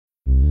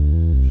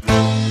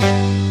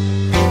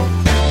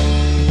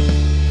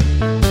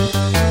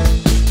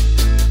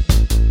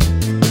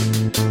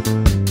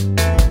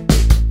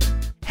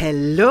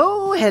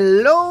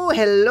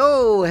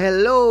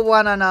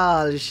one and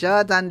all,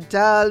 short and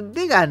tall,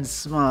 big and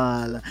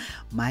small.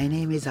 My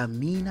name is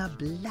Amina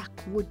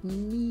Blackwood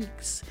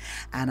Meeks,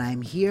 and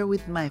I'm here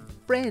with my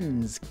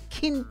friends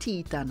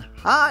Kinteet and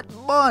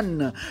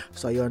Heartbun.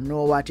 So you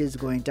know what is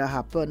going to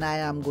happen. I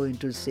am going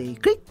to say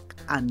click,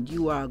 and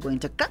you are going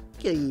to crack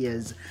your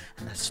ears,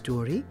 and the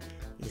story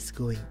is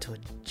going to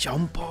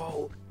jump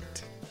out.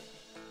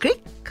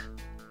 Click.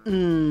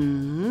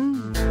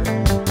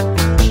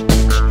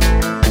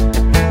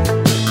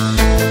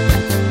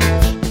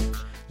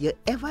 You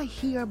ever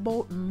hear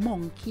about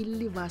monkey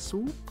liver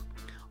soup?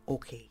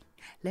 Okay,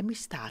 let me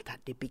start at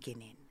the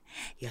beginning.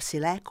 You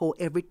see like how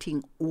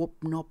everything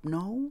open up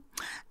now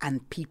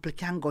and people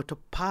can go to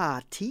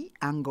party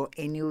and go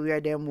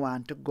anywhere they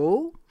want to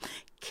go?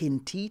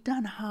 Kinteet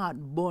and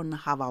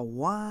Heartbun have a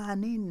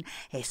warning,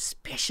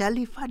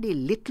 especially for the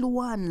little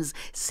ones.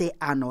 Say,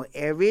 I know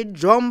every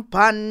jump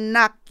and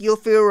knock you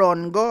fi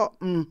run go.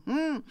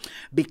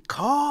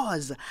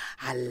 Because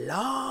a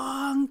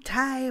long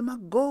time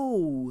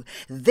ago,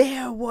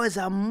 there was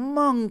a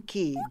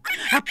monkey,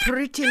 a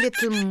pretty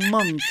little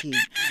monkey,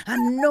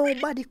 and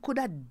nobody could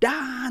have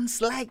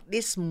danced like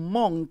this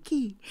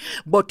monkey.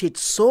 But it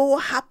so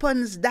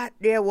happens that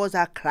there was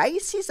a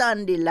crisis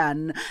on the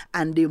land,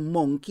 and the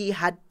monkey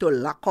had to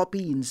lock up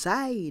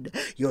inside.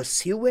 You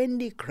see, when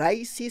the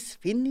crisis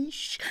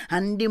finish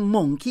and the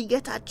monkey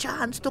get a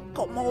chance to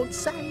come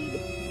outside,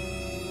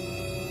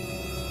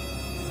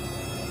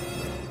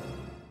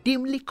 the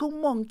little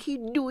monkey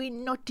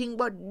doing nothing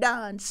but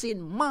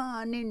dancing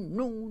morning,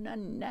 noon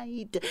and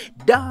night.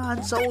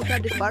 Dance out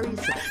of the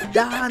forest,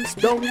 dance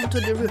down to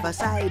the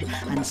riverside,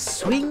 and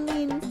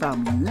swinging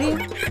from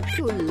limb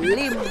to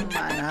limb and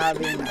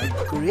having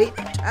a great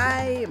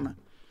time.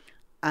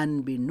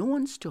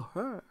 Unbeknownst to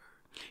her,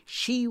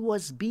 she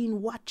was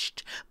being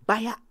watched by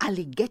an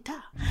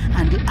alligator,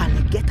 and the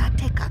alligator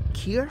take a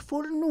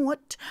careful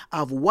note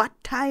of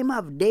what time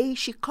of day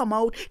she come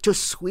out to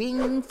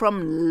swing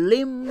from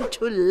limb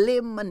to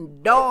limb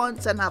and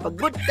dance and have a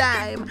good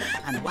time,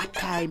 and what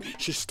time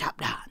she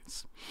stop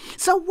dance.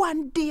 So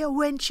one day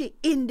when she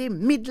in the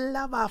middle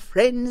of her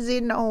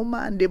frenzy now,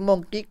 man, the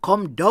monkey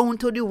come down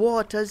to the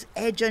water's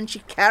edge and she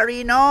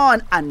carrying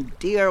on, and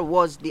there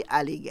was the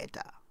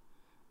alligator.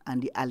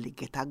 And the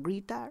alligator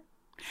greet her,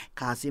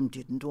 cause him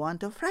didn't want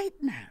to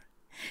frighten her.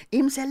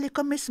 Him say,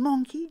 Likkle Miss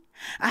Monkey,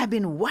 I've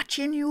been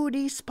watching you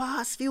these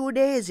past few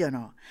days, you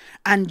know,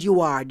 and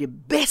you are the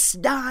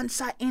best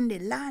dancer in the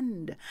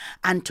land.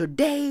 And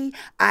today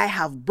I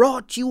have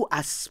brought you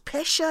a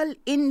special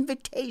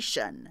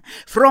invitation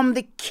from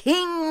the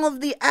king of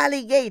the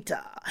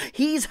alligator.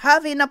 He's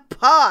having a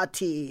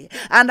party,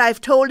 and I've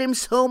told him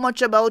so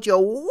much about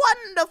your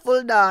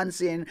wonderful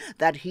dancing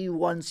that he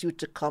wants you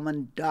to come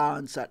and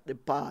dance at the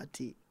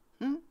party.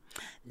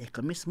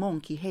 Likkle Miss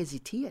Monkey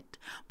hesitate,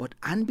 but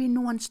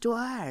unbeknownst to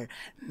her,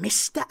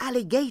 Mr.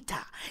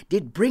 Alligator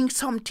did bring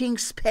something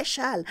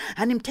special,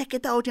 and him take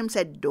it out. Him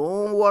said,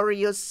 don't worry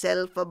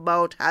yourself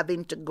about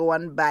having to go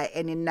and buy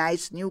any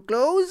nice new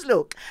clothes.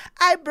 Look,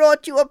 I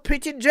brought you a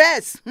pretty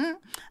dress.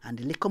 And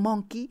the little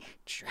monkey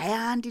try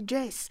on the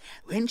dress.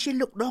 When she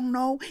look down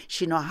now,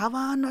 she no have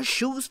on no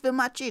shoes to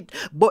match it,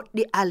 but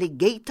the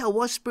alligator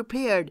was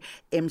prepared.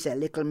 Him say,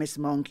 Likkle Miss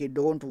Monkey,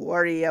 don't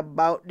worry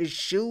about the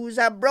shoes.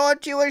 I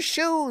brought you a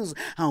shoes.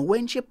 And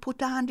when she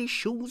put on the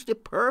shoes, the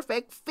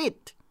perfect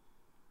fit,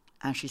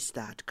 and she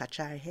start to catch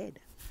her head.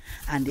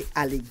 And the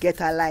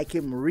alligator like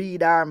him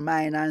read her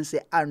mind and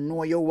say, I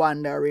know you're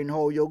wondering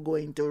how you're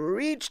going to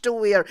reach to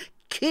where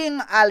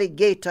King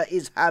Alligator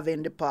is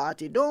having the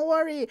party. Don't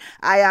worry,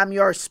 I am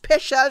your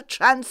special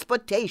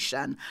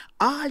transportation.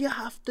 All you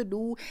have to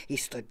do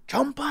is to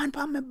jump on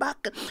my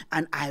back,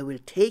 and I will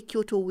take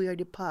you to where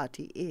the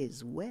party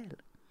is. Well,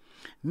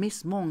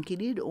 Miss Monkey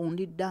did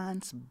only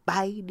dance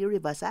by the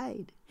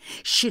riverside.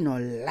 She no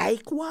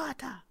like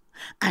water,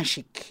 and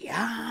she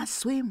can't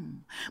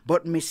swim.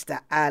 But Mr.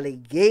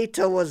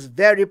 Alligator was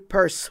very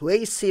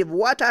persuasive.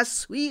 What a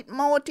sweet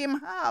mouth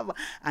him have.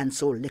 And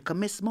so Likkle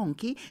Miss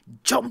Monkey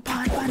jump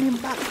on him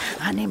back,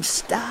 and him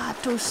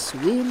start to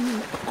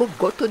swim.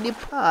 Go to the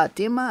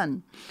party,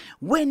 man.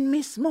 When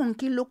Miss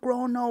Monkey look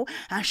round now,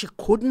 and she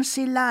couldn't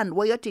see land,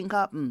 what you think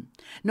happened?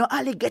 No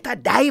alligator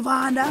dive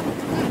under.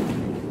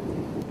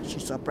 She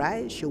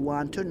surprised. She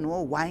want to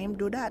know why him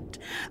do that.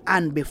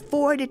 And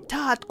before the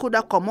thought could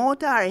have come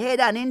out her head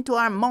and into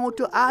her mouth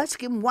to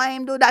ask him why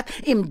him do that,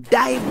 him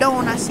dive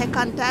down a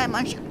second time,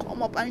 and she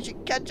come up and she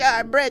catch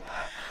her breath.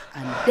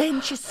 And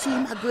then she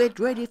seemed a great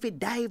ready if he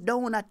dive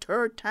down a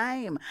third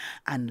time.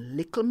 And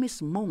Likkle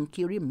Miss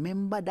Monkey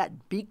remember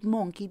that big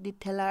monkey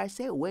did tell her,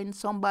 say, when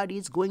somebody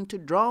is going to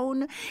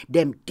drown,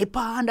 them dip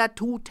under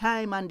 2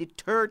 times, and the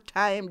third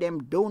time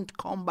them don't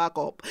come back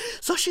up.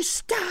 So she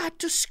start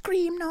to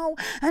scream now,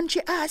 and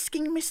she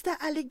asking Mr.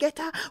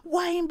 Alligator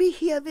why him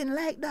behaving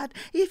like that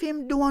if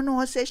him don't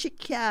know, say she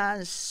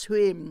can't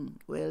swim.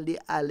 Well, the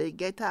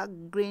alligator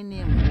grin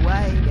him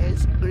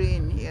widest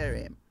grin, hear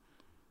him.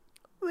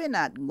 We're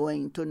not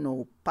going to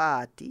no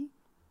party.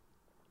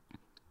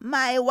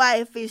 My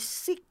wife is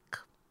sick,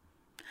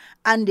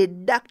 and the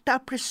doctor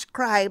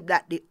prescribed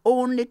that the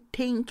only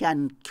thing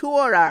can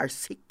cure our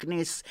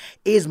sickness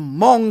is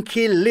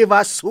monkey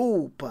liver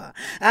soup.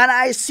 And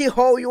I see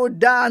how you're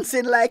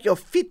dancing like you're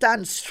fit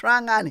and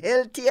strong and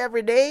healthy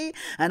every day,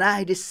 and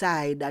I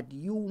decide that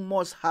you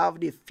must have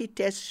the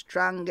fittest,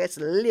 strongest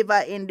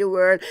liver in the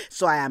world,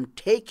 so I am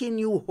taking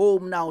you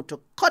home now to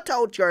cut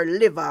out your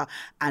liver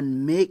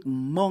and make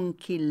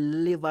monkey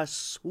liver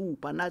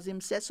soup. And as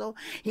him says so,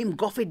 him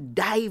go fi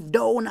dive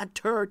down a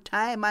third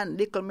time, and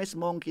Likkle Miss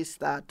Monkey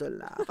start to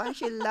laugh. And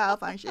she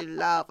laugh and she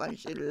laugh and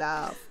she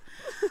laugh.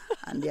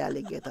 And the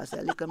alligator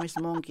said, Likkle Miss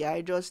Monkey,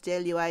 I just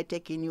tell you I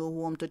taking you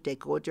home to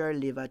take out your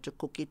liver to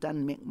cook it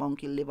and make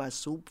monkey liver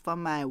soup for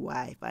my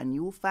wife. And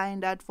you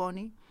find that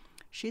funny?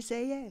 She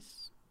say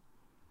yes.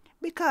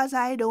 Because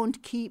I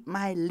don't keep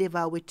my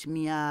liver with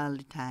me all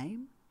the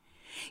time.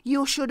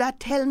 You should have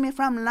tell me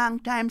from long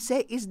time,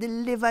 say, is the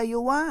liver you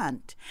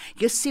want.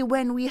 You see,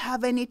 when we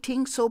have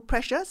anything so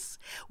precious,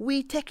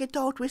 we take it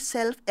out with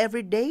self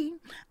every day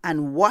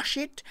and wash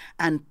it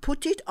and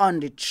put it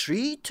on the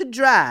tree to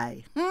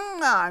dry.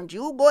 Aren't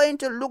you going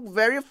to look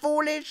very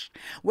foolish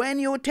when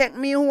you take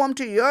me home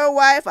to your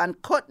wife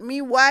and cut me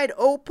wide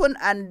open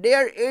and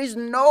there is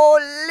no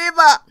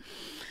liver?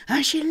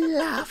 And she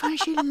laughed and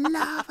she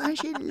laughed and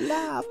she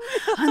laughed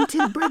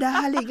until Brother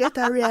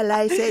Alligator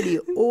realized that the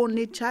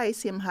only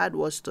choice him had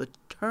was to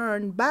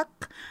turn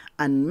back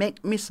and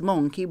make Miss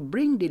Monkey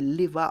bring the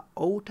liver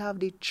out of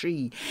the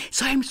tree.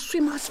 So him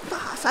swim as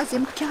fast as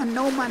him can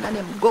now, man, and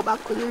him go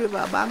back to the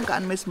river bank,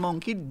 and Miss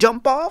Monkey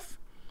jump off.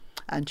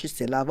 And she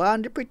still have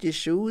on the pretty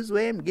shoes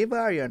where him give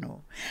her, you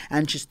know.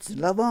 And she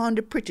still have on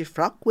the pretty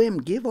frock where him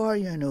give her,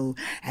 you know.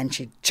 And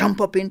she jump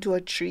up into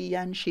a tree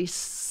and she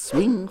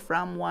swing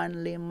from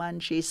one limb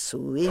and she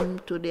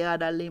swing to the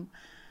other limb.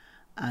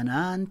 And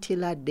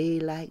until a day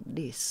like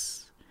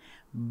this,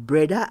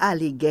 Brother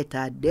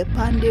Alligator dip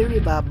on the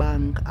river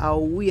bank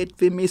and wait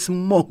for Miss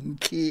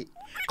Monkey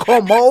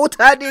come out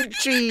of the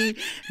tree.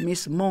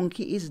 Miss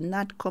Monkey is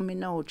not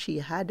coming out. She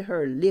had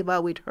her liver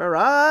with her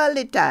all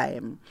the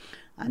time.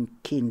 And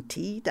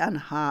Kinteet and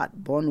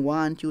Heartbun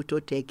want you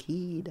to take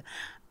heed.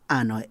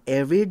 And on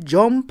every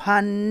jump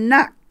and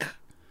knock,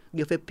 you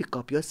have to pick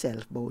up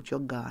yourself about your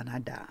gonna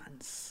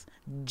dance.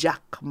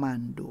 Jack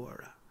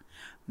Mandora.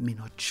 Me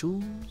not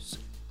choose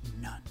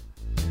none.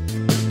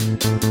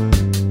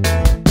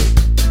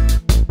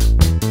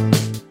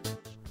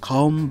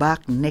 Come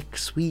back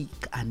next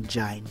week and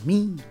join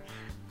me,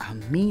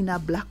 Amina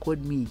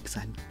Blackwood Meeks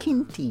and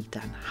Kinteet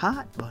and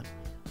Heartbun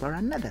for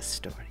another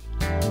story.